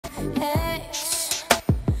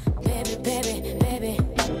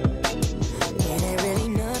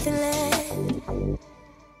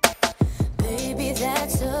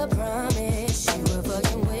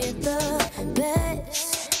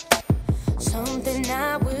something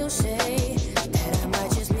I will say, that I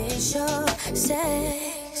might just miss your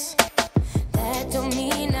sex. That don't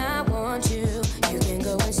mean I want you. You can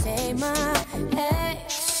go and say my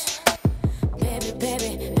ex. Baby,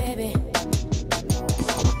 baby, baby,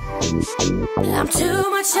 I'm too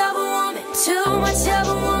much of a woman, too much of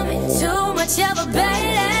a woman, too much of a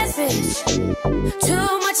badass bitch,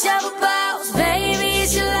 too much of a boss, baby,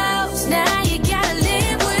 it's your loss. Now you gotta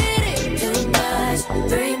live with it. Too much,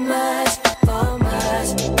 3 much, 4 much,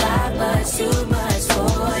 5 much, too much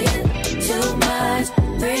for you. Too much,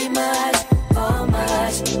 3 much, 4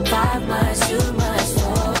 much, 5 much, too much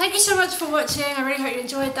for. Thank you so much for watching. I really hope you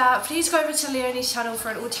enjoyed that. Please go over to Leoni's channel for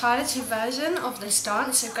an alternative version of this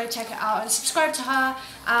dance, so go check it out and subscribe to her.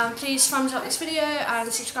 Please thumbs up this video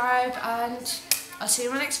and subscribe, and I'll see you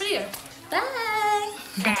in my next video. Bye!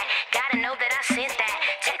 Gotta know that I sent that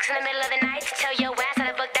text in the middle of the night to tell your ass